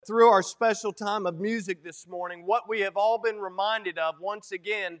Through our special time of music this morning, what we have all been reminded of once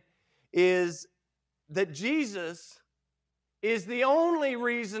again is that Jesus is the only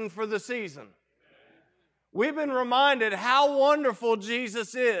reason for the season. We've been reminded how wonderful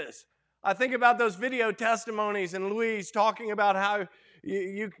Jesus is. I think about those video testimonies and Louise talking about how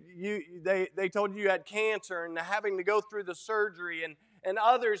they told you had cancer and having to go through the surgery, and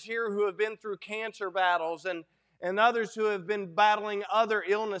others here who have been through cancer battles and others who have been battling other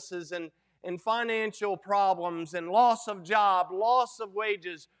illnesses and financial problems and loss of job, loss of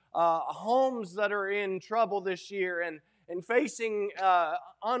wages, homes that are in trouble this year and facing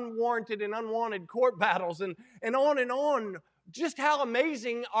unwarranted and unwanted court battles and on. Just how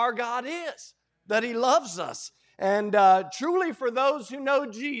amazing our God is, that He loves us. And truly for those who know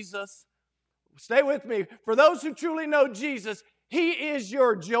Jesus, stay with me, for those who truly know Jesus, He is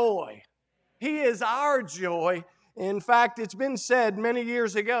your joy. He is our joy. In fact, it's been said many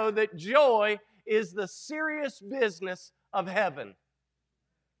years ago that joy is the serious business of heaven.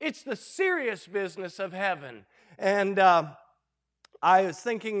 It's the serious business of heaven. And I was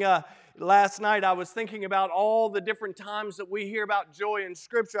thinking last night, I was thinking about all the different times that we hear about joy in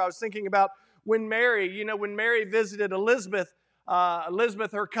Scripture. I was thinking about when Mary visited Elizabeth,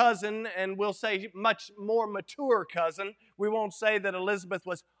 her cousin, and we'll say much more mature cousin. We won't say that Elizabeth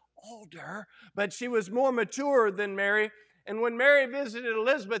was older, but she was more mature than Mary. And when Mary visited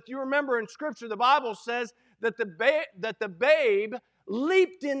Elizabeth, you remember in Scripture, the Bible says that the babe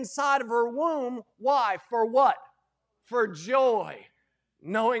leaped inside of her womb. Why? For what? For joy,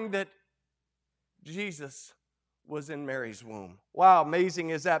 knowing that Jesus was in Mary's womb. Wow,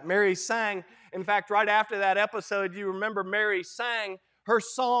 amazing is that. Mary sang, in fact, right after that episode, you remember Mary sang her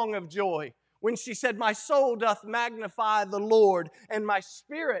song of joy when she said, "My soul doth magnify the Lord, and my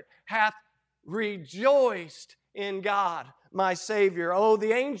spirit hath rejoiced in God, my Savior." Oh,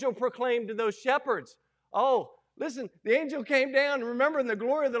 the angel proclaimed to those shepherds. Oh, listen, the angel came down, remember, and the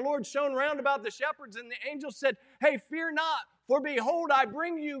glory of the Lord shone round about the shepherds, and the angel said, "Hey, fear not, for behold, I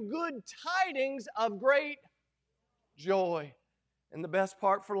bring you good tidings of great joy." And the best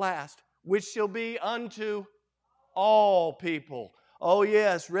part for last, which shall be unto all people. Oh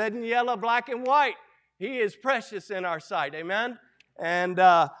yes, red and yellow, black and white. He is precious in our sight. Amen? And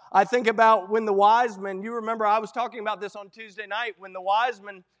I think about when the wise men, you remember I was talking about this on Tuesday night, when the wise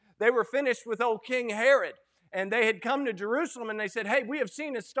men, they were finished with old King Herod. And they had come to Jerusalem and they said, "Hey, we have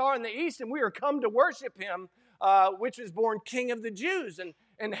seen a star in the east and we are come to worship him, which is born King of the Jews."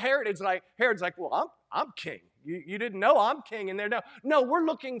 And Herod's like, "Well, I'm king. You didn't know I'm king." And they're, no, we're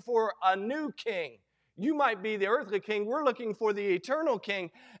looking for a new king. You might be the earthly king. We're looking for the eternal king.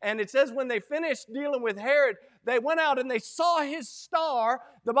 And it says when they finished dealing with Herod, they went out and they saw his star.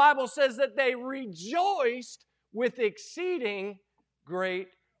 The Bible says that they rejoiced with exceeding great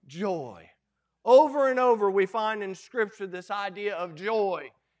joy. Over and over we find in Scripture this idea of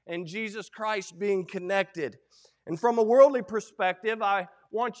joy and Jesus Christ being connected. And from a worldly perspective, I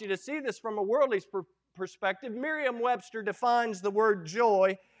want you to see this from a worldly perspective. Merriam-Webster defines the word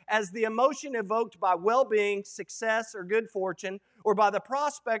joy as the emotion evoked by well-being, success, or good fortune, or by the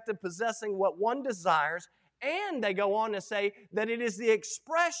prospect of possessing what one desires. And they go on to say that it is the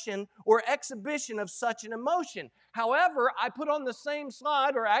expression or exhibition of such an emotion. However, I put on the same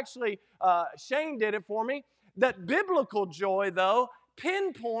slide, or actually Shane did it for me, that biblical joy, though,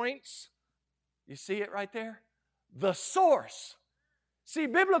 pinpoints, you see it right there? The source. See,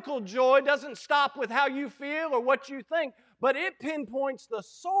 biblical joy doesn't stop with how you feel or what you think, but it pinpoints the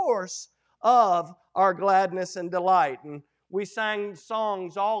source of our gladness and delight. And we sang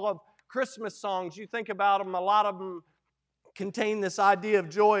songs, all of Christmas songs. You think about them, a lot of them contain this idea of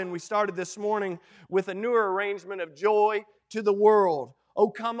joy. And we started this morning with a newer arrangement of Joy to the World. "Oh,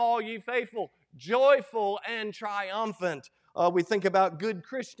 come all ye faithful, joyful and triumphant." We think about good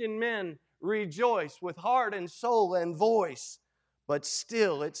Christian men rejoice with heart and soul and voice. But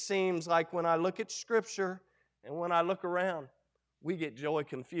still, it seems like when I look at Scripture and when I look around, we get joy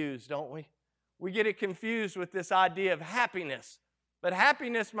confused, don't we? We get it confused with this idea of happiness. But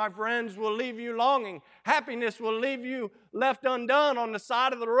happiness, my friends, will leave you longing. Happiness will leave you left undone on the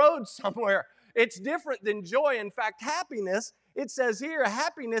side of the road somewhere. It's different than joy. In fact, happiness, it says here,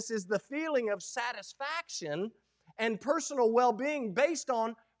 happiness is the feeling of satisfaction and personal well-being based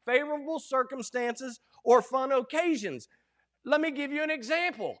on favorable circumstances or fun occasions. Let me give you an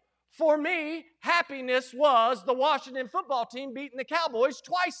example. For me, happiness was the Washington football team beating the Cowboys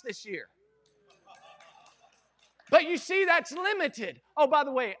twice this year. But you see, that's limited. Oh, by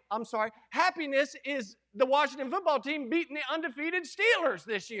the way, I'm sorry. Happiness is the Washington football team beating the undefeated Steelers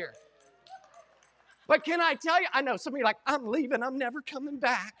this year. But can I tell you, I know some of you are like, I'm leaving, I'm never coming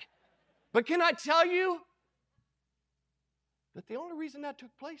back. But can I tell you that the only reason that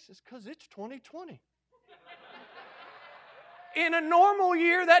took place is because it's 2020. In a normal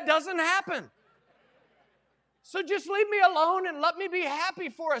year, that doesn't happen. So just leave me alone and let me be happy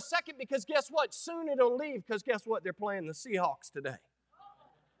for a second, because guess what? Soon it'll leave, because guess what? They're playing the Seahawks today.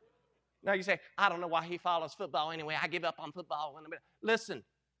 Now you say, I don't know why he follows football anyway. I give up on football. Listen,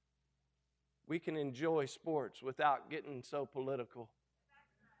 we can enjoy sports without getting so political.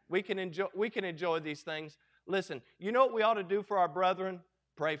 We can enjoy these things. Listen, you know what we ought to do for our brethren?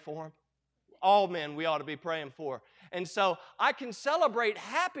 Pray for them. All men we ought to be praying for. And so I can celebrate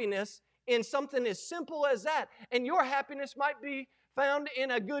happiness in something as simple as that. And your happiness might be found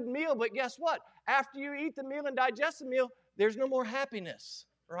in a good meal, but guess what? After you eat the meal and digest the meal, there's no more happiness,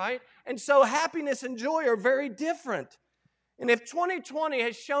 right? And so happiness and joy are very different. And if 2020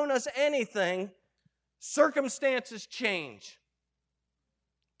 has shown us anything, circumstances change.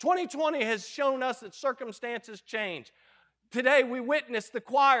 2020 has shown us that circumstances change. Today we witnessed the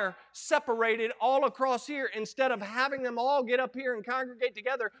choir separated all across here instead of having them all get up here and congregate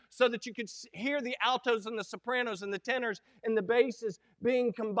together so that you could hear the altos and the sopranos and the tenors and the basses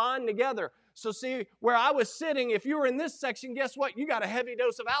being combined together. So see, where I was sitting, if you were in this section, guess what? You got a heavy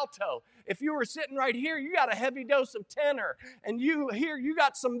dose of alto. If you were sitting right here, you got a heavy dose of tenor. And you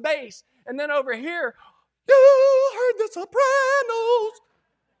got some bass. And then over here, you heard the sopranos.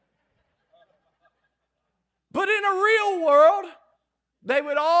 But in a real world, they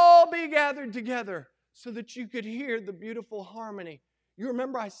would all be gathered together so that you could hear the beautiful harmony. You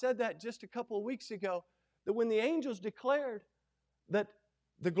remember I said that just a couple of weeks ago, that when the angels declared that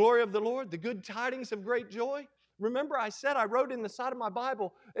the glory of the Lord, the good tidings of great joy, remember I wrote in the side of my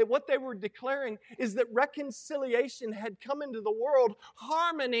Bible, that what they were declaring is that reconciliation had come into the world.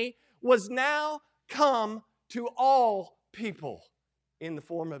 Harmony was now come to all people in the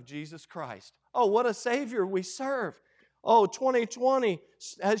form of Jesus Christ. Oh, what a Savior we serve. Oh, 2020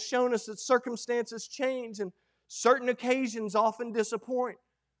 has shown us that circumstances change and certain occasions often disappoint.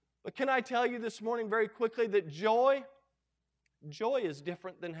 But can I tell you this morning very quickly that joy is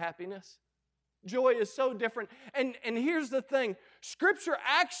different than happiness. Joy is so different. And here's the thing. Scripture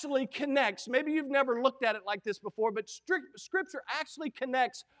actually connects. Maybe you've never looked at it like this before, but Scripture actually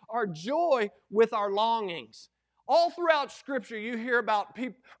connects our joy with our longings. All throughout Scripture, you hear about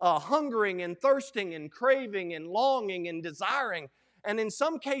people hungering and thirsting and craving and longing and desiring. And in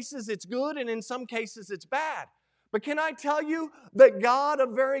some cases, it's good, and in some cases, it's bad. But can I tell you that God, a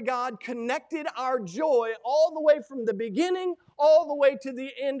very God, connected our joy all the way from the beginning all the way to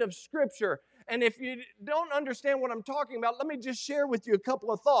the end of Scripture. And if you don't understand what I'm talking about, let me just share with you a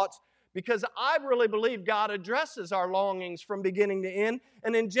couple of thoughts, because I really believe God addresses our longings from beginning to end.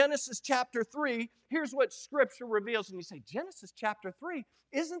 And in Genesis chapter 3, here's what Scripture reveals. And you say, Genesis chapter 3,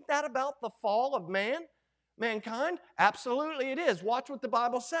 isn't that about the fall of mankind? Absolutely it is. Watch what the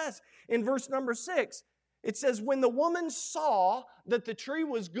Bible says. In verse number 6, it says, when the woman saw that the tree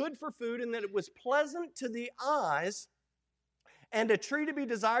was good for food and that it was pleasant to the eyes, and a tree to be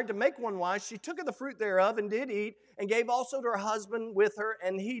desired to make one wise, she took of the fruit thereof and did eat, and gave also to her husband with her,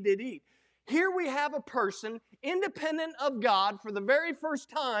 and he did eat. Here we have a person independent of God for the very first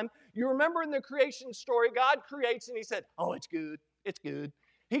time. You remember in the creation story, God creates and He said, oh, it's good, it's good.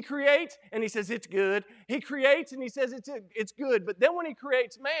 He creates and He says, it's good. He creates and He says, it's good. But then when He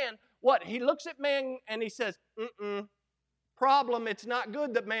creates man, what? He looks at man and He says, problem, it's not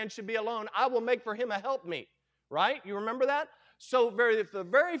good that man should be alone. I will make for him a helpmeet. Right? You remember that? So the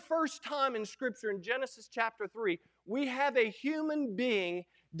very first time in Scripture, in Genesis chapter 3, we have a human being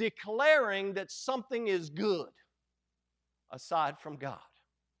declaring that something is good aside from God.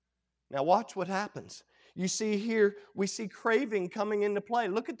 Now watch what happens. You see here, we see craving coming into play.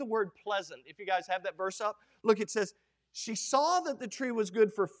 Look at the word pleasant. If you guys have that verse up, look, it says, she saw that the tree was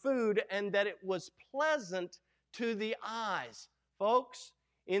good for food and that it was pleasant to the eyes. Folks,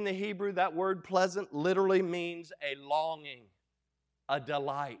 in the Hebrew, that word pleasant literally means a longing, a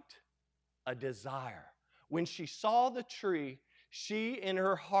delight, a desire. When she saw the tree, she in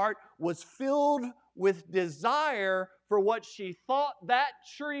her heart was filled with desire for what she thought that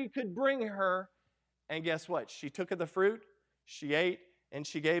tree could bring her. And guess what? She took of the fruit, she ate, and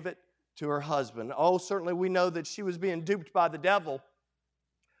she gave it to her husband. Oh, certainly we know that she was being duped by the devil.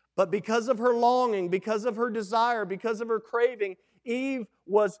 But because of her longing, because of her desire, because of her craving, Eve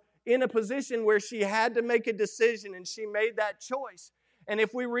was in a position where she had to make a decision, and she made that choice. And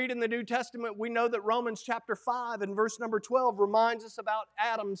if we read in the New Testament, we know that Romans chapter 5 and verse number 12 reminds us about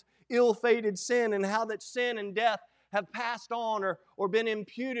Adam's ill-fated sin and how that sin and death have passed on or been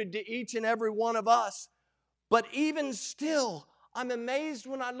imputed to each and every one of us. But even still, I'm amazed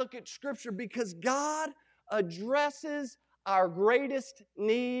when I look at Scripture because God addresses our greatest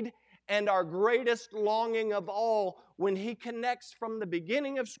need and our greatest longing of all when He connects from the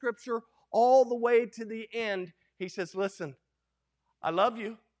beginning of Scripture all the way to the end. He says, listen, I love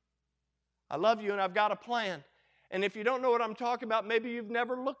you. I love you and I've got a plan. And if you don't know what I'm talking about, maybe you've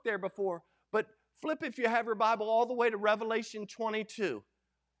never looked there before. But flip, if you have your Bible, all the way to Revelation 22.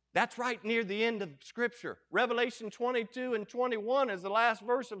 That's right near the end of Scripture. Revelation 22 and 21 is the last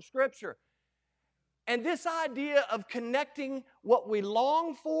verse of Scripture. And this idea of connecting what we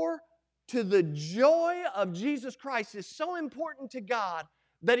long for to the joy of Jesus Christ is so important to God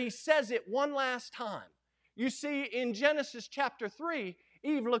that He says it one last time. You see, in Genesis chapter 3,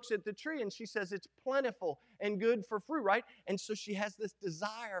 Eve looks at the tree and she says it's plentiful and good for fruit, right? And so she has this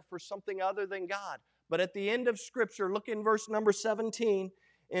desire for something other than God. But at the end of Scripture, look in verse number 17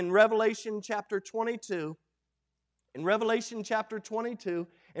 in Revelation chapter 22. In Revelation chapter 22,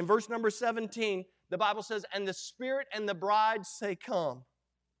 in verse number 17, the Bible says, "And the Spirit and the bride say, Come.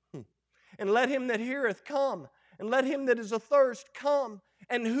 And let him that heareth come. And let him that is athirst come.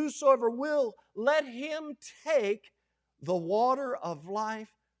 And whosoever will, let him take the water of life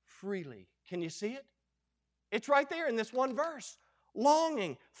freely." Can you see it? It's right there in this one verse.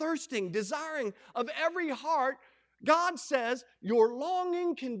 Longing, thirsting, desiring of every heart. God says your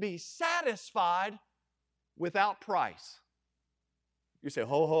longing can be satisfied without price. You say,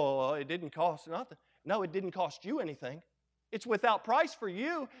 it didn't cost nothing. No, it didn't cost you anything. It's without price for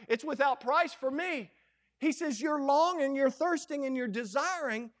you. It's without price for me. He says your longing, your thirsting, and your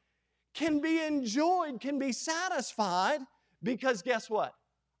desiring can be enjoyed, can be satisfied, because guess what?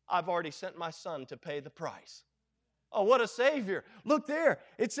 I've already sent my Son to pay the price. Oh, what a Savior. Look there.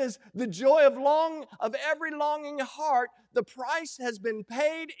 It says, the joy of every longing heart, the price has been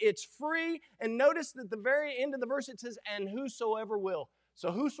paid, it's free. And notice that at the very end of the verse it says, and whosoever will.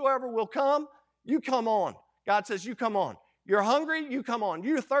 So whosoever will come, you come on. God says, you come on. You're hungry, you come on.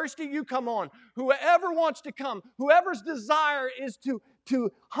 You're thirsty, you come on. Whoever wants to come, whoever's desire is to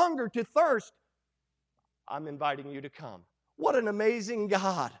hunger, to thirst, I'm inviting you to come. What an amazing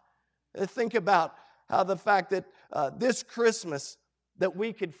God. Think about how the fact that this Christmas that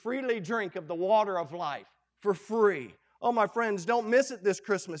we could freely drink of the water of life for free. Oh, my friends, don't miss it this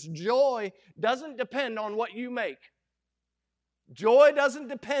Christmas. Joy doesn't depend on what you make. Joy doesn't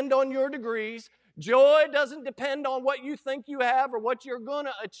depend on your degrees. Joy doesn't depend on what you think you have or what you're going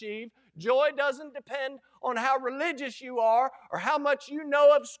to achieve. Joy doesn't depend on how religious you are or how much you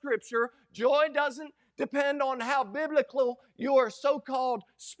know of Scripture. Joy doesn't depend on how biblical your so-called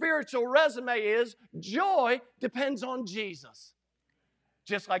spiritual resume is. Joy depends on Jesus.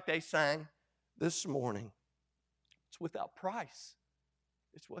 Just like they sang this morning. It's without price.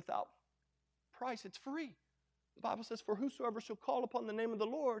 It's without price. It's free. The Bible says, for whosoever shall call upon the name of the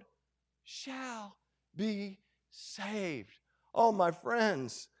Lord shall be saved. Oh, my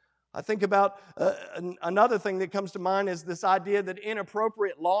friends, I think about another thing that comes to mind is this idea that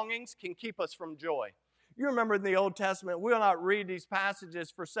inappropriate longings can keep us from joy. You remember in the Old Testament, we'll not read these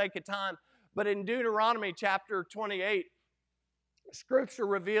passages for sake of time, but in Deuteronomy chapter 28, Scripture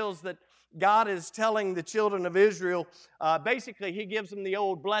reveals that God is telling the children of Israel, basically He gives them the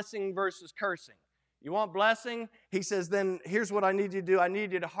old blessing versus cursing. You want blessing? He says, then here's what I need you to do. I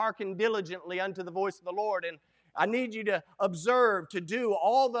need you to hearken diligently unto the voice of the Lord, and I need you to observe, to do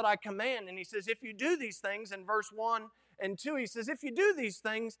all that I command. And He says, if you do these things, in verse 1 and 2, He says, if you do these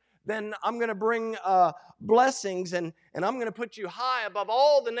things, then I'm going to bring blessings, and I'm going to put you high above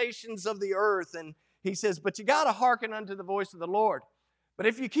all the nations of the earth. And He says, but you got to hearken unto the voice of the Lord. But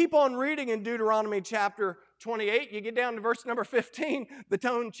if you keep on reading in Deuteronomy chapter 28, you get down to verse number 15, the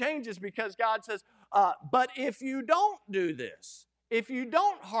tone changes because God says, but if you don't do this, if you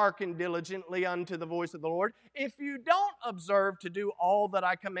don't hearken diligently unto the voice of the Lord, if you don't observe to do all that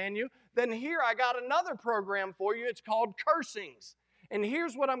I command you, then here I got another program for you. It's called cursings. And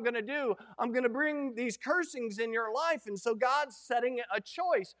here's what I'm going to do. I'm going to bring these cursings in your life. And so God's setting a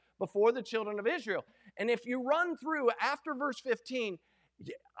choice before the children of Israel. And if you run through after verse 15,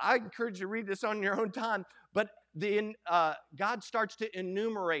 I encourage you to read this on your own time, but God starts to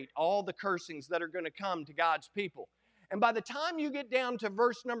enumerate all the cursings that are going to come to God's people. And by the time you get down to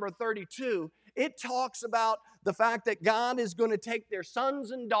verse number 32, it talks about the fact that God is going to take their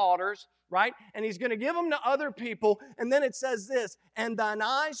sons and daughters, right? And He's going to give them to other people. And then it says this, and thine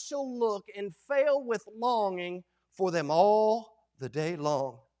eyes shall look and fail with longing for them all the day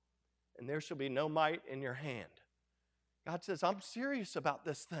long. And there shall be no might in your hand. God says, I'm serious about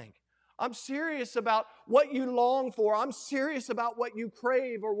this thing. I'm serious about what you long for. I'm serious about what you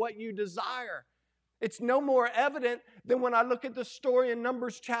crave or what you desire. It's no more evident than when I look at the story in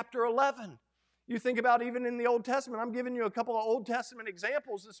Numbers chapter 11. You think about even in the Old Testament. I'm giving you a couple of Old Testament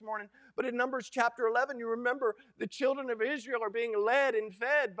examples this morning. But in Numbers chapter 11, you remember the children of Israel are being led and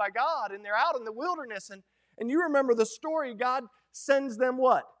fed by God. And they're out in the wilderness. And you remember the story. God sends them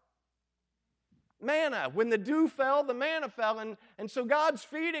what? Manna. When the dew fell, the manna fell. And so God's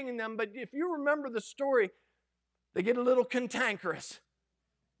feeding them. But if you remember the story, they get a little cantankerous.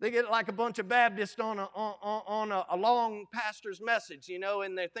 They get like a bunch of Baptists on a long pastor's message,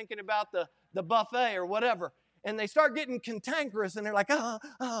 and they're thinking about the buffet or whatever. And they start getting cantankerous, and they're like,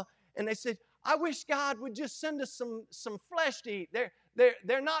 And they said, I wish God would just send us some flesh to eat.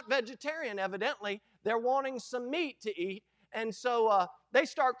 They're not vegetarian, evidently. They're wanting some meat to eat. And so they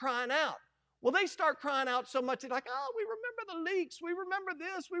start crying out. Well, they start crying out so much, they're like, we remember the leeks. We remember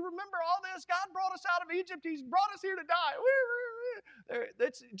this. We remember all this. God brought us out of Egypt. He's brought us here to die.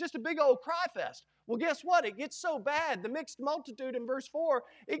 It's just a big old cry fest. Well, guess what? It gets so bad. The mixed multitude in verse 4,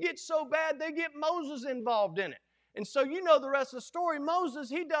 it gets so bad they get Moses involved in it. And so you know the rest of the story.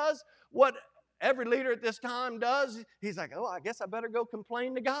 Moses, he does what every leader at this time does. He's like, I guess I better go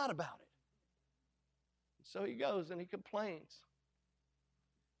complain to God about it. So he goes and he complains.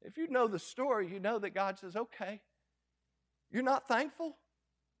 If you know the story, you know that God says, okay, you're not thankful?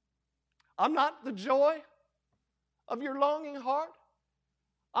 I'm not the joy of your longing heart?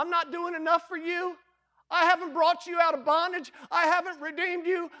 I'm not doing enough for you? I haven't brought you out of bondage. I haven't redeemed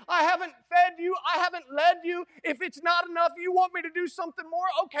you. I haven't fed you. I haven't led you. If it's not enough, you want me to do something more?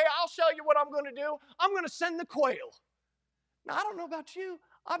 Okay, I'll show you what I'm going to do. I'm going to send the quail. Now, I don't know about you.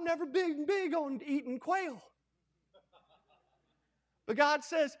 I've never been big on eating quail. But God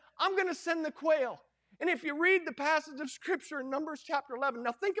says, I'm going to send the quail. And if you read the passage of Scripture in Numbers chapter 11,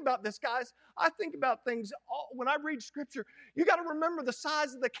 now think about this, guys. I think about things when I read Scripture. You got to remember the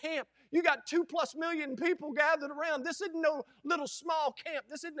size of the camp. You got 2+ million people gathered around. This isn't no little small camp.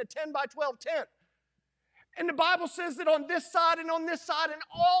 This isn't a 10 by 12 tent. And the Bible says that on this side and on this side and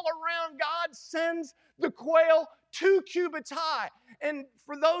all around, God sends the quail 2 cubits high. And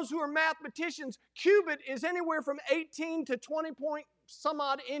for those who are mathematicians, cubit is anywhere from 18 to 20 point some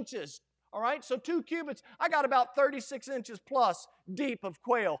odd inches. All right, so 2 cubits, I got about 36 inches plus deep of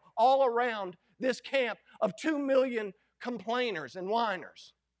quail all around this camp of 2 million complainers and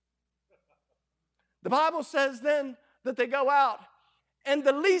whiners. The Bible says then that they go out, and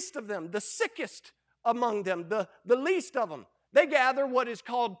the least of them, the sickest among them, the least of them, they gather what is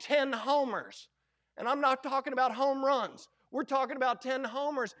called 10 homers. And I'm not talking about home runs. We're talking about 10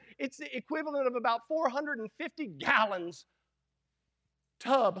 homers. It's the equivalent of about 450 gallons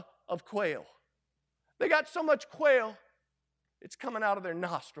tub of quail. They got so much quail, it's coming out of their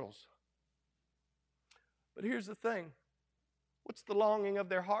nostrils. But here's the thing. What's the longing of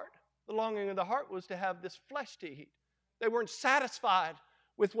their heart? The longing of the heart was to have this flesh to eat. They weren't satisfied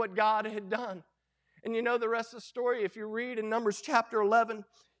with what God had done. And you know the rest of the story. If you read in Numbers chapter 11,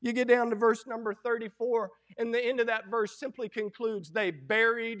 you get down to verse number 34, and the end of that verse simply concludes, they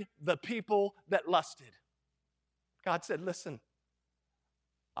buried the people that lusted. God said, listen,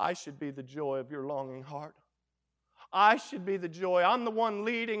 I should be the joy of your longing heart. I should be the joy. I'm the one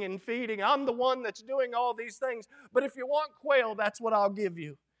leading and feeding. I'm the one that's doing all these things. But if you want quail, that's what I'll give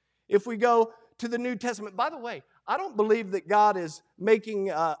you. If we go to the New Testament, by the way, I don't believe that God is making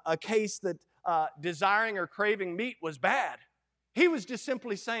a case that desiring or craving meat was bad. He was just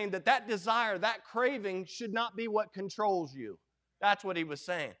simply saying that desire, that craving should not be what controls you. That's what he was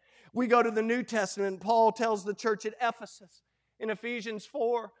saying. We go to the New Testament. Paul tells the church at Ephesus in Ephesians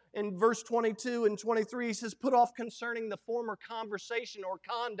 4, in verse 22 and 23, he says, put off concerning the former conversation or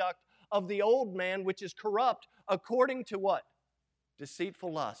conduct of the old man, which is corrupt, according to what?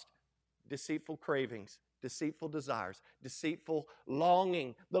 Deceitful lust, deceitful cravings, deceitful desires, deceitful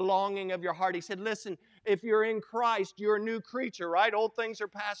longing, the longing of your heart. He said, listen, if you're in Christ, you're a new creature, right? Old things are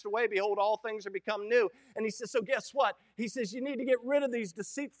passed away. Behold, all things are become new. And he says, so guess what? He says, you need to get rid of these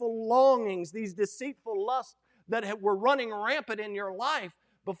deceitful longings, these deceitful lusts that were running rampant in your life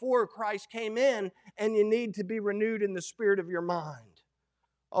before Christ came in, and you need to be renewed in the spirit of your mind.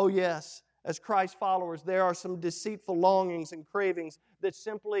 Oh yes, as Christ followers, there are some deceitful longings and cravings that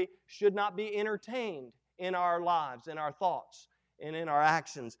simply should not be entertained in our lives, in our thoughts, and in our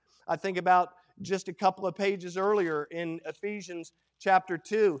actions. I think about just a couple of pages earlier in Ephesians chapter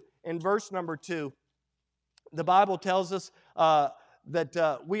 2, in verse number 2. The Bible tells us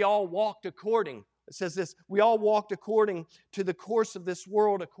that we all walked according. It says this, we all walked according to the course of this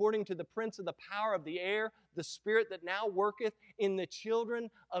world, according to the prince of the power of the air, the spirit that now worketh in the children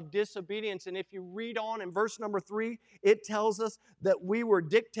of disobedience. And if you read on in verse number 3, it tells us that we were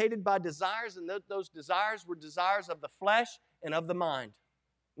dictated by desires, and those desires were desires of the flesh and of the mind,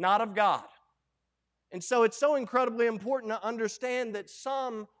 not of God. And so it's so incredibly important to understand that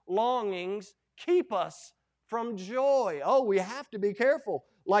some longings keep us from joy. Oh, we have to be careful.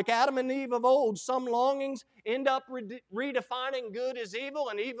 Like Adam and Eve of old, some longings end up redefining good as evil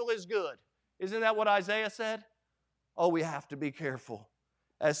and evil as good. Isn't that what Isaiah said? Oh, we have to be careful.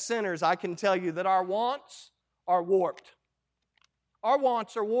 As sinners, I can tell you that our wants are warped. Our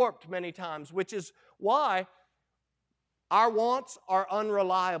wants are warped many times, which is why our wants are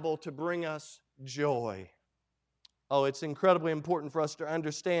unreliable to bring us joy. Oh, it's incredibly important for us to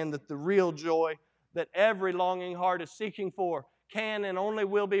understand that the real joy that every longing heart is seeking for can and only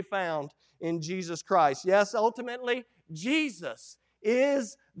will be found in Jesus Christ. Yes, ultimately, Jesus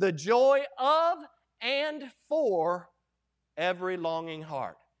is the joy of and for every longing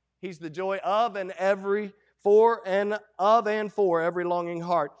heart. He's the joy of and for every longing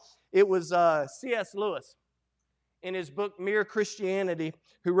heart. It was C.S. Lewis in his book Mere Christianity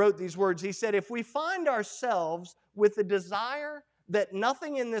who wrote these words. He said, if we find ourselves with the desire that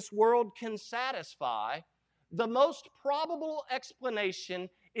nothing in this world can satisfy, the most probable explanation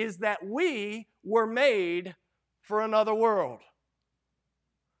is that we were made for another world.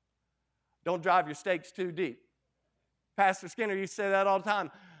 Don't drive your stakes too deep. Pastor Skinner used to say that all the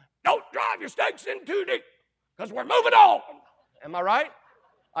time. Don't drive your stakes in too deep, because we're moving on. Am I right?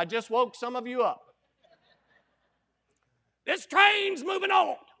 I just woke some of you up. This train's moving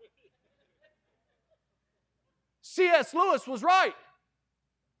on. C.S. Lewis was right.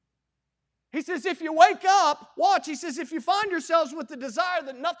 He says, if you wake up, watch, he says, if you find yourselves with the desire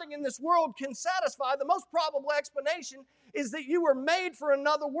that nothing in this world can satisfy, the most probable explanation is that you were made for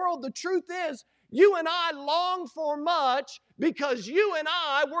another world. The truth is, you and I long for much because you and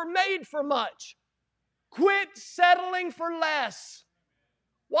I were made for much. Quit settling for less.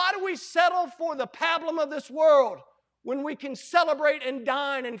 Why do we settle for the pablum of this world when we can celebrate and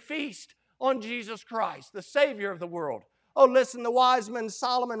dine and feast on Jesus Christ, the Savior of the world? Oh, listen, the wise man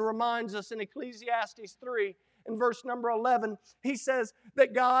Solomon reminds us in Ecclesiastes 3, in verse number 11, he says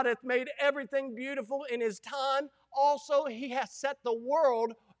that God hath made everything beautiful in His time. Also, He hath set the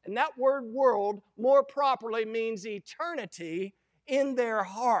world, and that word world more properly means eternity, in their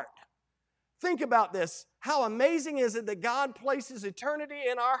heart. Think about this. How amazing is it that God places eternity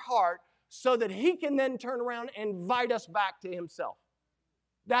in our heart so that He can then turn around and invite us back to Himself?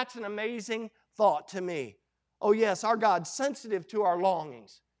 That's an amazing thought to me. Oh yes, our God's sensitive to our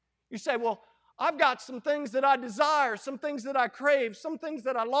longings. You say, well, I've got some things that I desire, some things that I crave, some things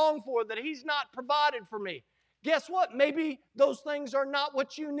that I long for that He's not provided for me. Guess what? Maybe those things are not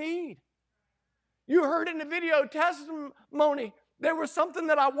what you need. You heard in the video testimony, there was something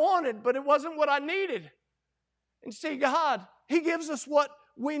that I wanted, but it wasn't what I needed. And see, God, He gives us what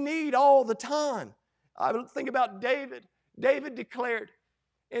we need all the time. I think about David. David declared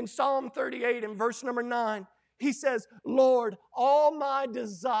in Psalm 38 in verse number 9, he says, Lord, all my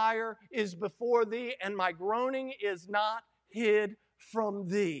desire is before Thee, and my groaning is not hid from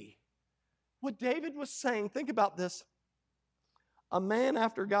Thee. What David was saying, think about this. A man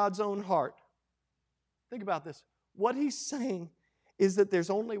after God's own heart. Think about this. What he's saying is that there's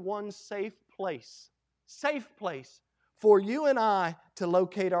only one safe place for you and I to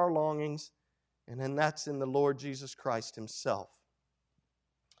locate our longings, and then that's in the Lord Jesus Christ Himself.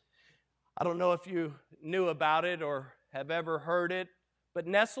 I don't know if you knew about it or have ever heard it, but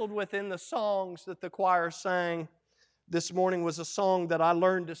nestled within the songs that the choir sang this morning was a song that I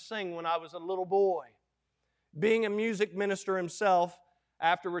learned to sing when I was a little boy. Being a music minister himself,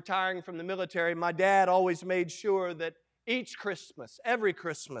 after retiring from the military, my dad always made sure that each Christmas, every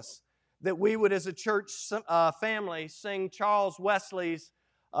Christmas, that we would as a church family sing Charles Wesley's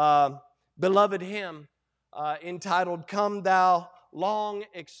beloved hymn entitled, Come Thou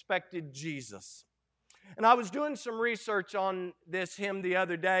Long-Expected Jesus. And I was doing some research on this hymn the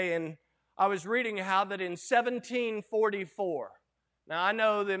other day, and I was reading how that in 1744, now I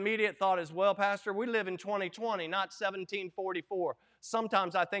know the immediate thought is, well, Pastor, we live in 2020, not 1744.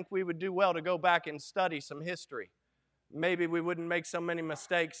 Sometimes I think we would do well to go back and study some history. Maybe we wouldn't make so many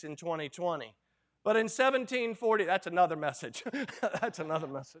mistakes in 2020. But in 1740, that's another message. That's another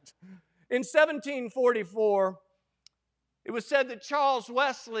message. In 1744, it was said that Charles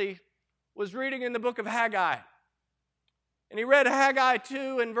Wesley was reading in the book of Haggai. And he read Haggai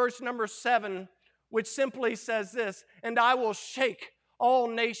 2 in verse number 7, which simply says this, And I will shake all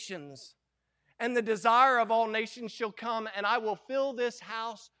nations, and the desire of all nations shall come, and I will fill this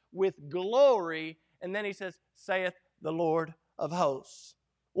house with glory. And then he says, saith the Lord of hosts.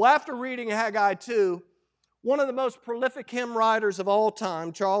 Well, after reading Haggai 2, one of the most prolific hymn writers of all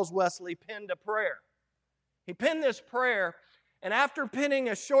time, Charles Wesley, penned a prayer. He penned this prayer, and after penning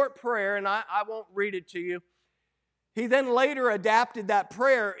a short prayer, and I won't read it to you, he then later adapted that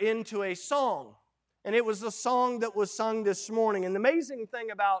prayer into a song. And it was the song that was sung this morning. And the amazing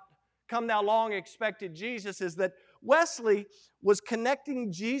thing about Come Thou Long Expected Jesus is that Wesley was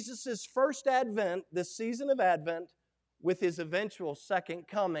connecting Jesus' first advent, this season of Advent, with his eventual second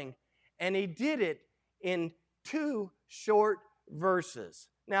coming. And he did it in 2 short verses.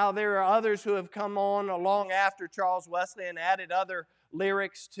 Now, there are others who have come on along after Charles Wesley and added other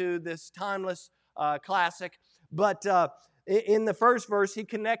lyrics to this timeless classic. But in the first verse, he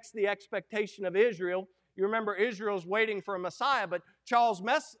connects the expectation of Israel. You remember Israel's waiting for a Messiah, but Charles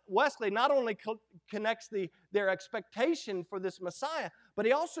Wesley not only connects their expectation for this Messiah, but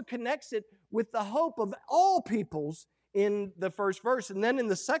he also connects it with the hope of all peoples in the first verse. And then in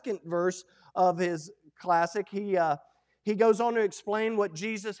the second verse of his classic, he goes on to explain what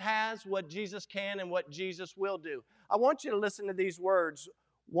Jesus has, what Jesus can, and what Jesus will do. I want you to listen to these words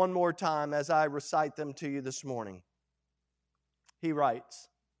one more time as I recite them to you this morning. He writes,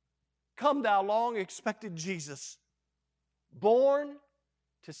 Come thou long expected Jesus, born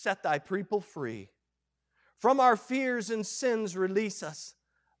to set thy people free. From our fears and sins release us.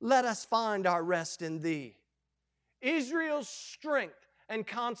 Let us find our rest in thee. Israel's strength and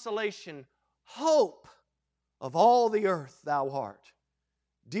consolation, hope of all the earth thou art.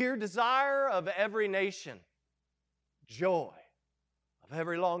 Dear desire of every nation, joy of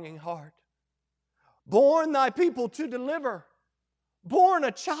every longing heart. Born thy people to deliver, born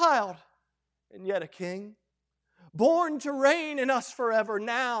a child and yet a king, born to reign in us forever,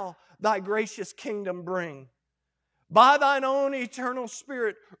 now thy gracious kingdom bring. By thine own eternal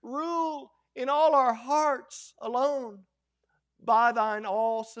Spirit, rule in all our hearts alone. By thine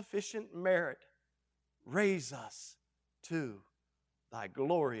all-sufficient merit, raise us to thy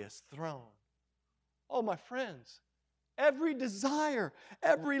glorious throne. Oh, my friends, every desire,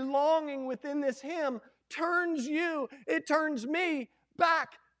 every longing within this hymn turns you, it turns me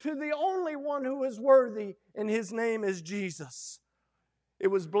back to the only one who is worthy, and his name is Jesus. It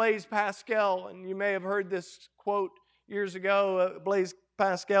was Blaise Pascal, and you may have heard this quote years ago. Blaise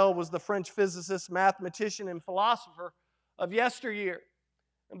Pascal was the French physicist, mathematician, and philosopher of yesteryear.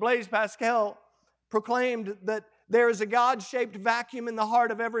 And Blaise Pascal proclaimed that there is a God-shaped vacuum in the heart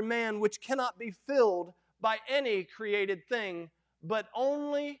of every man which cannot be filled by any created thing, but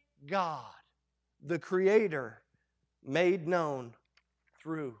only God, the Creator, made known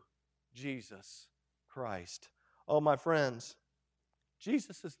through Jesus Christ. Oh, my friends,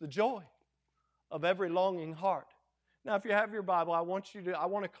 Jesus is the joy of every longing heart. Now, if you have your Bible, I want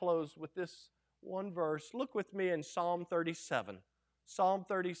to close with this one verse. Look with me in Psalm 37. Psalm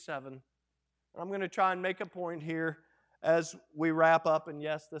 37. I'm going to try and make a point here as we wrap up, and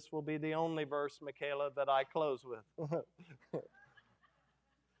yes, this will be the only verse, Michaela, that I close with.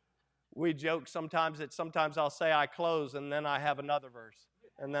 We joke sometimes I'll say I close, and then I have another verse,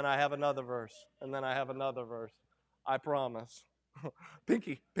 and then I have another verse, and then I have another verse. I promise.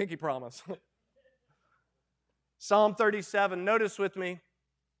 Pinky promise. Psalm 37, notice with me.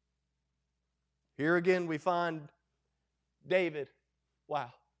 Here again we find David.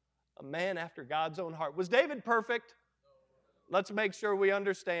 Wow. A man after God's own heart. Was David perfect? Let's make sure we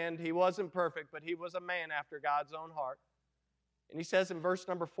understand he wasn't perfect, but he was a man after God's own heart. And he says in verse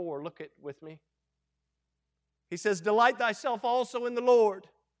number 4, look at with me. He says, Delight thyself also in the Lord,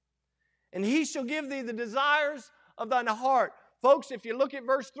 and he shall give thee the desires of thine heart. Folks, if you look at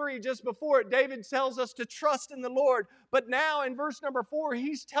verse 3, just before it, David tells us to trust in the Lord. But now in verse number 4,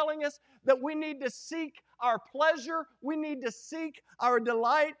 he's telling us that we need to seek our pleasure. We need to seek our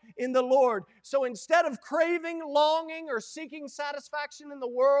delight in the Lord. So instead of craving, longing, or seeking satisfaction in the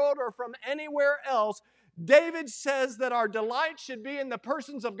world or from anywhere else, David says that our delight should be in the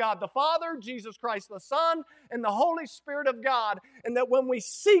persons of God the Father, Jesus Christ the Son, and the Holy Spirit of God. And that when we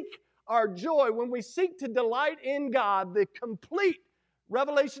seek our joy, when we seek to delight in God, the complete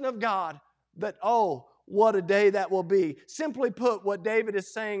revelation of God, that, oh, what a day that will be. Simply put, what David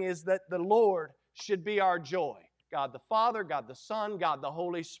is saying is that the Lord should be our joy. God the Father, God the Son, God the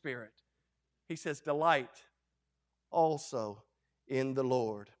Holy Spirit. He says, delight also in the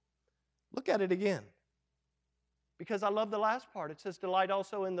Lord. Look at it again. Because I love the last part. It says, delight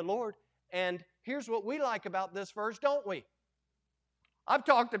also in the Lord. And here's what we like about this verse, don't we? I've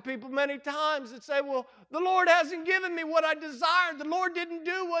talked to people many times that say, well, the Lord hasn't given me what I desired. The Lord didn't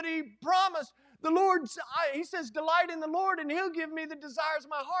do what He promised. The Lord, He says, delight in the Lord and He'll give me the desires of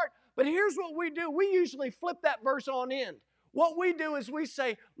my heart. But here's what we do. We usually flip that verse on end. What we do is we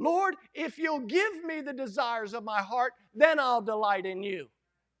say, Lord, if you'll give me the desires of my heart, then I'll delight in you.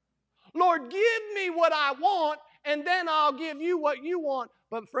 Lord, give me what I want, and then I'll give you what you want.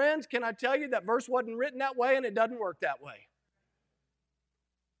 But friends, can I tell you that verse wasn't written that way, and it doesn't work that way.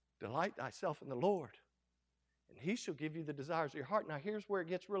 Delight thyself in the Lord, and He shall give you the desires of your heart. Now, here's where it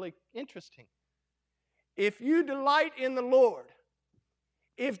gets really interesting. If you delight in the Lord,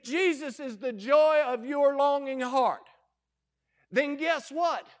 if Jesus is the joy of your longing heart, then guess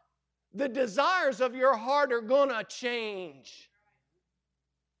what? The desires of your heart are going to change.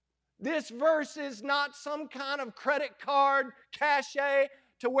 This verse is not some kind of credit card cachet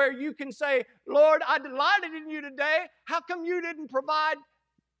to where you can say, Lord, I delighted in you today. How come you didn't provide?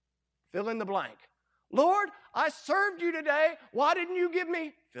 Fill in the blank. Lord, I served you today. Why didn't you give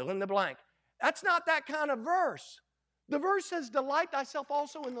me? Fill in the blank. That's not that kind of verse. The verse says, delight thyself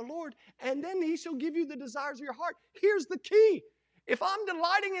also in the Lord, and then He shall give you the desires of your heart. Here's the key. If I'm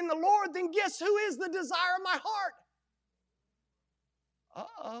delighting in the Lord, then guess who is the desire of my heart?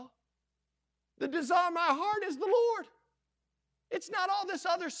 Uh-oh. The desire of my heart is the Lord. It's not all this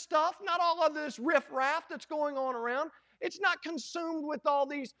other stuff, not all of this riffraff that's going on around. It's not consumed with all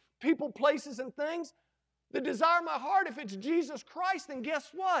these people, places, and things. The desire of my heart, if it's Jesus Christ, then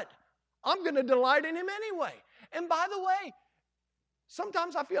guess what? I'm going to delight in Him anyway. And by the way,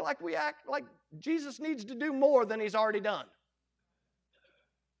 sometimes I feel like we act like Jesus needs to do more than He's already done.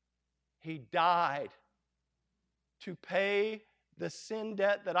 He died to pay the sin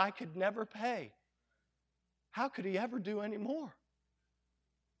debt that I could never pay. How could He ever do any more?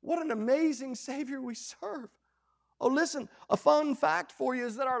 What an amazing Savior we serve. Oh, listen, a fun fact for you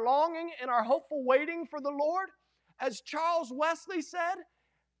is that our longing and our hopeful waiting for the Lord, as Charles Wesley said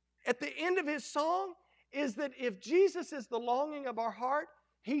at the end of his song, is that if Jesus is the longing of our heart,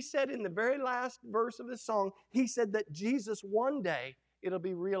 he said in the very last verse of his song, he said that Jesus one day, it'll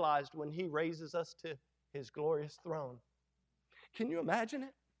be realized when He raises us to His glorious throne. Can you imagine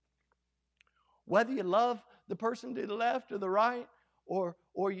it? Whether you love the person to the left or the right, or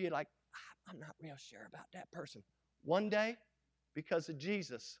you're like, I'm not real sure about that person. One day, because of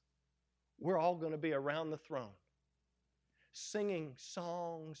Jesus, we're all going to be around the throne, singing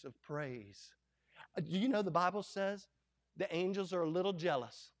songs of praise. Do you know the Bible says the angels are a little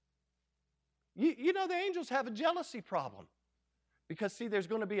jealous? You know the angels have a jealousy problem. Because, see, there's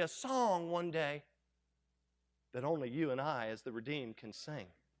going to be a song one day that only you and I, as the redeemed, can sing.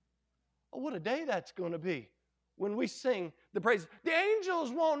 Oh, what a day that's going to be when we sing the praise. The angels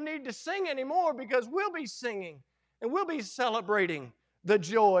won't need to sing anymore because we'll be singing and we'll be celebrating the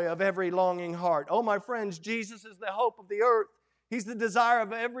joy of every longing heart. Oh, my friends, Jesus is the hope of the earth. He's the desire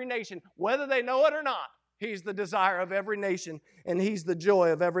of every nation. Whether they know it or not, He's the desire of every nation, and He's the joy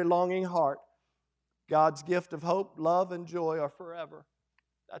of every longing heart. God's gift of hope, love, and joy are forever.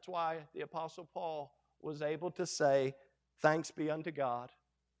 That's why the Apostle Paul was able to say, thanks be unto God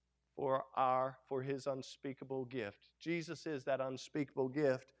for His unspeakable gift. Jesus is that unspeakable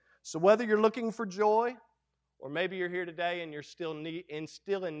gift. So whether you're looking for joy, or maybe you're here today and you're still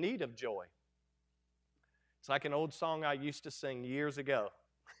in need of joy. It's like an old song I used to sing years ago.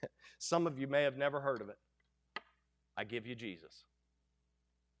 Some of you may have never heard of it. I give you Jesus.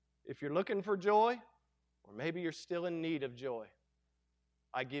 If you're looking for joy, or maybe you're still in need of joy,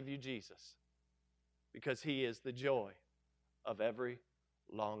 I give you Jesus, because He is the joy of every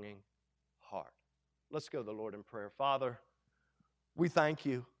longing heart. Let's go to the Lord in prayer. Father, we thank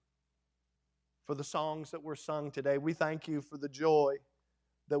You for the songs that were sung today. We thank You for the joy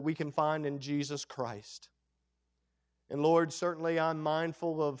that we can find in Jesus Christ. And Lord, certainly I'm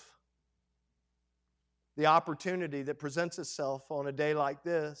mindful of the opportunity that presents itself on a day like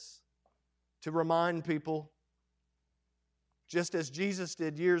this to remind people, just as Jesus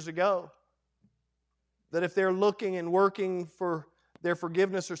did years ago, that if they're looking and working for their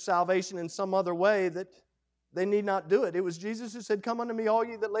forgiveness or salvation in some other way, that they need not do it. It was Jesus who said, come unto me, all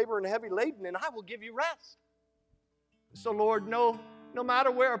ye that labor and heavy laden, and I will give you rest. So Lord, no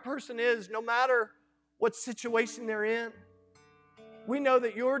matter where a person is, no matter what situation they're in, we know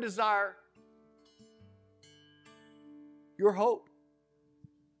that Your desire, Your hope,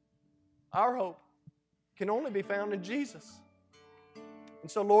 our hope, can only be found in Jesus.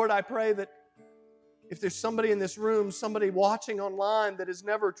 And so, Lord, I pray that if there's somebody in this room, somebody watching online that has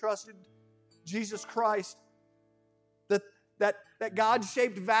never trusted Jesus Christ, that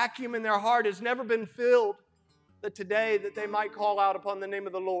God-shaped vacuum in their heart has never been filled, that today that they might call out upon the name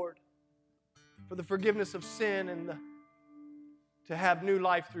of the Lord for the forgiveness of sin and to have new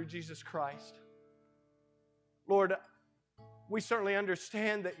life through Jesus Christ. Lord, we certainly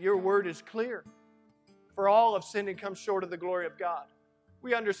understand that your word is clear. For all have sinned and come short of the glory of God.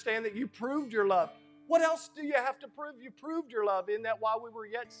 We understand that you proved your love. What else do you have to prove? You proved your love in that while we were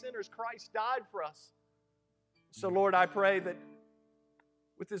yet sinners, Christ died for us. So, Lord, I pray that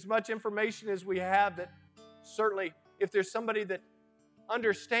with as much information as we have, that certainly if there's somebody that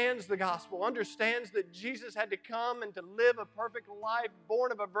understands the gospel, understands that Jesus had to come and to live a perfect life,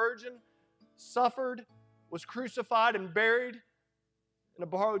 born of a virgin, suffered, was crucified and buried in a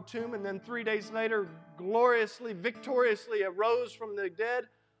borrowed tomb, and then 3 days later, gloriously, victoriously arose from the dead,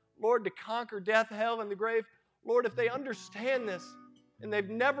 Lord, to conquer death, hell, and the grave. Lord, if they understand this and they've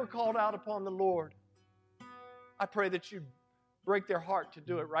never called out upon the Lord, I pray that you break their heart to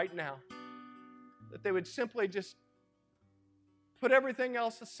do it right now. That they would simply just put everything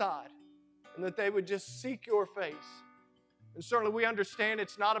else aside and that they would just seek your face. And certainly we understand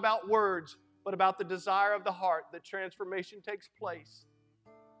it's not about words, but about the desire of the heart that transformation takes place.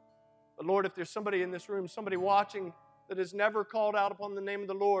 But Lord, if there's somebody in this room, somebody watching that has never called out upon the name of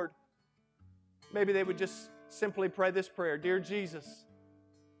the Lord, maybe they would just simply pray this prayer. Dear Jesus,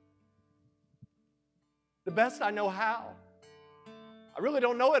 the best I know how, I really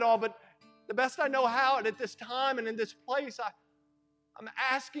don't know it all, but the best I know how, and at this time and in this place, I'm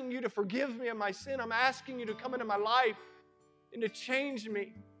asking you to forgive me of my sin. I'm asking you to come into my life and to change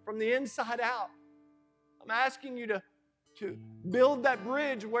me from the inside out. I'm asking you to build that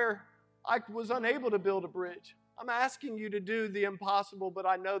bridge where I was unable to build a bridge. I'm asking you to do the impossible, but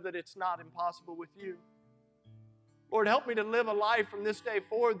I know that it's not impossible with you. Lord, help me to live a life from this day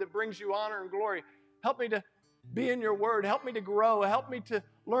forward that brings you honor and glory. Help me to be in your word. Help me to grow. Help me to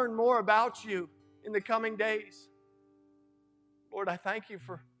learn more about you in the coming days. Lord, I thank you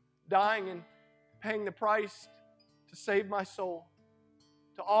for dying and paying the price to save my soul,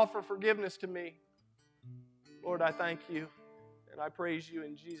 to offer forgiveness to me. Lord, I thank you and I praise you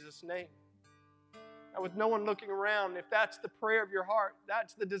in Jesus' name. Now, with no one looking around, if that's the prayer of your heart,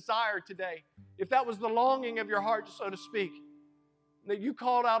 that's the desire today, if that was the longing of your heart, so to speak, that you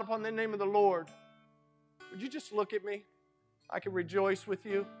called out upon the name of the Lord, would you just look at me? I can rejoice with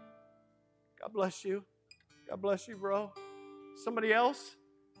you. God bless you. God bless you, bro. Somebody else?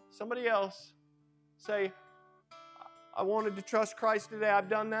 Somebody else. Say, I wanted to trust Christ today. I've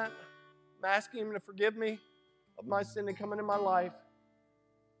done that. I'm asking Him to forgive me of my sin and come into my life.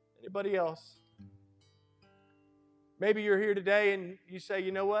 Anybody else? Maybe you're here today and you say,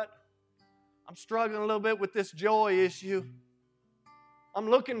 you know what? I'm struggling a little bit with this joy issue. I'm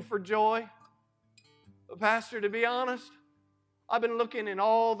looking for joy. But Pastor, to be honest, I've been looking in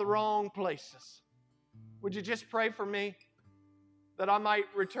all the wrong places. Would you just pray for me that I might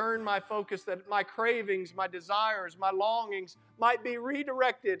return my focus, that my cravings, my desires, my longings might be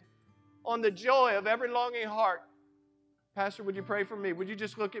redirected on the joy of every longing heart? Pastor, would you pray for me? Would you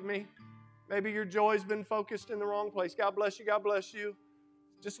just look at me? Maybe your joy's been focused in the wrong place. God bless you. God bless you.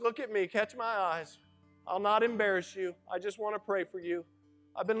 Just look at me. Catch my eyes. I'll not embarrass you. I just want to pray for you.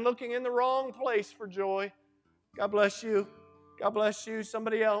 I've been looking in the wrong place for joy. God bless you. God bless you.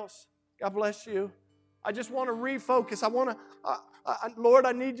 Somebody else. God bless you. I just want to refocus. Lord,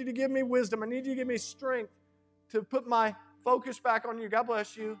 I need you to give me wisdom. I need you to give me strength to put my focus back on you. God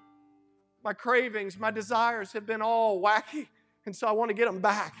bless you. My cravings, my desires have been all wacky, and so I want to get them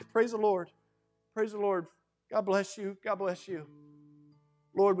back. Praise the Lord. Praise the Lord. God bless you. God bless you.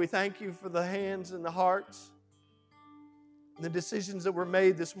 Lord, we thank you for the hands and the hearts, the decisions that were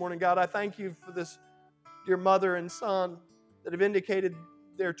made this morning. God, I thank you for this dear mother and son that have indicated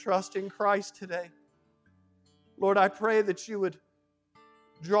their trust in Christ today. Lord, I pray that you would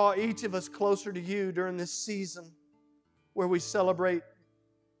draw each of us closer to you during this season where we celebrate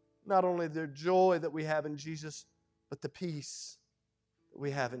not only the joy that we have in Jesus, but the peace that we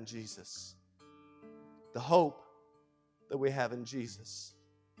have in Jesus, the hope that we have in Jesus,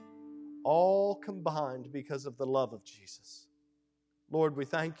 all combined because of the love of Jesus. Lord, we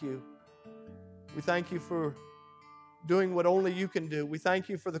thank you. We thank you for doing what only you can do. We thank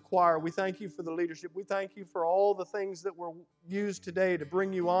you for the choir. We thank you for the leadership. We thank you for all the things that were used today to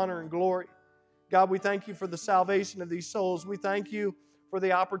bring you honor and glory. God, we thank you for the salvation of these souls. We thank you for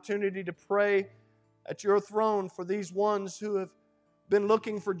the opportunity to pray at your throne for these ones who have been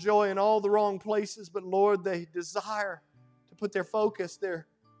looking for joy in all the wrong places, but Lord, they desire to put their focus, their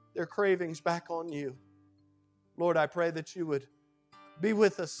cravings back on you. Lord, I pray that you would be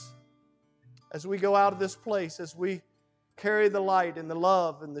with us as we go out of this place, as we carry the light and the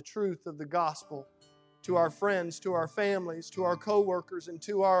love and the truth of the gospel to our friends, to our families, to our co-workers, and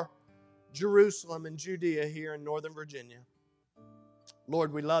to our Jerusalem and Judea here in Northern Virginia.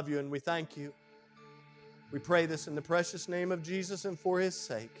 Lord, we love you and we thank you. We pray this in the precious name of Jesus and for His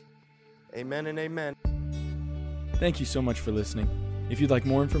sake. Amen and amen. Thank you so much for listening. If you'd like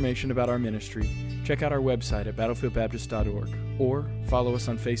more information about our ministry, check out our website at battlefieldbaptist.org or follow us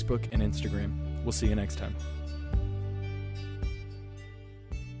on Facebook and Instagram. We'll see you next time.